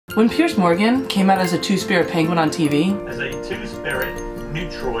When Piers Morgan came out as a two-spirit penguin on TV... As a two-spirit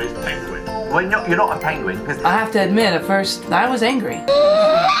neutroid penguin. Well, you're not a penguin, because... I have to admit, at first, I was angry.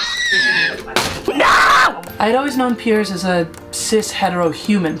 No! I had always known Piers as a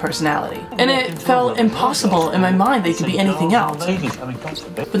cis-hetero-human personality, and it felt impossible in my mind that he could be anything else.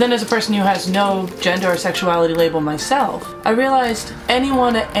 But then as a person who has no gender or sexuality label myself, I realized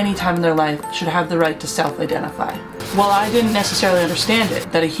anyone at any time in their life should have the right to self-identify. While I didn't necessarily understand it,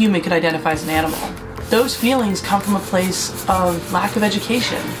 that a human could identify as an animal, those feelings come from a place of lack of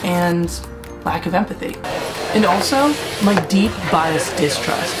education and lack of empathy. And also, my deep biased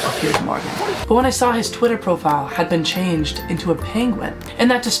distrust of Piers Morgan. But when I saw his Twitter profile had been changed into a penguin,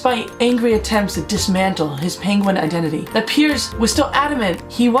 and that despite angry attempts to dismantle his penguin identity, that Piers was still adamant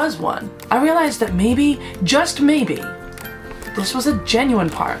he was one, I realized that maybe, just maybe, this was a genuine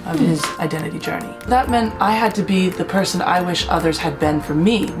part of his identity journey. That meant I had to be the person I wish others had been for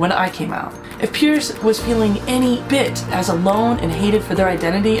me when I came out. If Piers was feeling any bit as alone and hated for their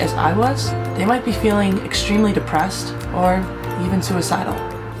identity as I was, they might be feeling extremely depressed or even suicidal.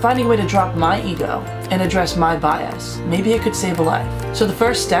 Finding a way to drop my ego and address my bias, maybe it could save a life. So the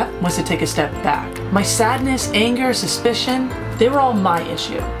first step was to take a step back. My sadness, anger, suspicion, they were all my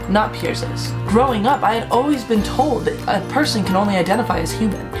issue, not Piers's. Growing up, I had always been told that a person can only identify as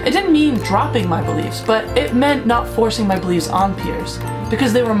human. It didn't mean dropping my beliefs, but it meant not forcing my beliefs on Piers,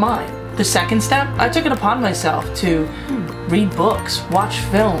 because they were mine. The second step, I took it upon myself to read books, watch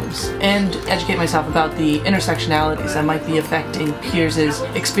films, and educate myself about the intersectionalities that might be affecting Piers's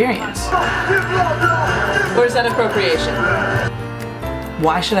experience. Or is that appropriation?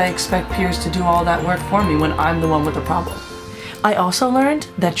 Why should I expect Piers to do all that work for me when I'm the one with the problem? I also learned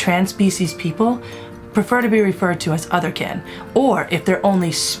that trans-species people prefer to be referred to as Otherkin, or if they're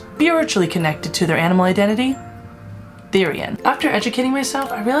only spiritually connected to their animal identity, Therian. After educating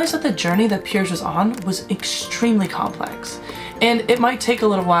myself, I realized that the journey that Piers was on was extremely complex, and it might take a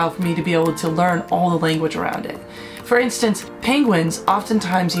little while for me to be able to learn all the language around it. For instance, penguins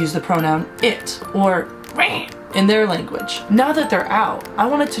oftentimes use the pronoun it, or in their language. Now that they're out, I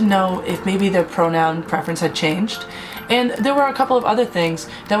wanted to know if maybe their pronoun preference had changed, and there were a couple of other things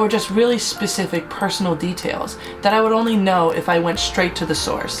that were just really specific personal details that I would only know if I went straight to the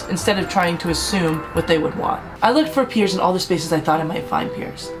source, instead of trying to assume what they would want. I looked for Piers in all the spaces I thought I might find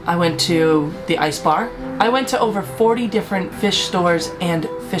Piers. I went to the ice bar. I went to over 40 different fish stores and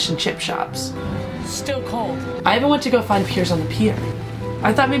fish and chip shops. Still cold. I even went to go find Piers on the pier.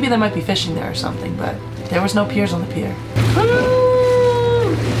 I thought maybe they might be fishing there or something, but there was no Piers on the pier.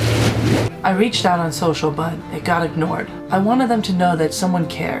 I reached out on social, but it got ignored. I wanted them to know that someone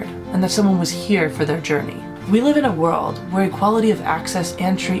cared, and that someone was here for their journey. We live in a world where equality of access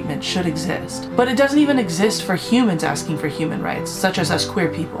and treatment should exist, but it doesn't even exist for humans asking for human rights, such as us queer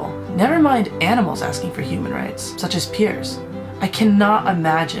people. Never mind animals asking for human rights, such as Piers. I cannot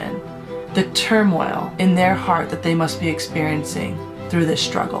imagine the turmoil in their heart that they must be experiencing through this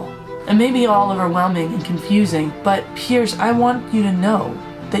struggle. It may be all overwhelming and confusing, but Piers, I want you to know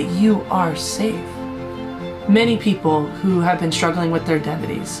that you are safe. Many people who have been struggling with their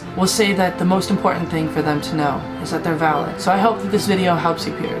identities will say that the most important thing for them to know is that they're valid. So I hope that this video helps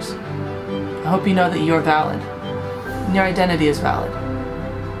you, Piers. I hope you know that you're valid, and your identity is valid,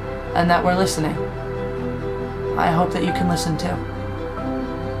 and that we're listening. I hope that you can listen too.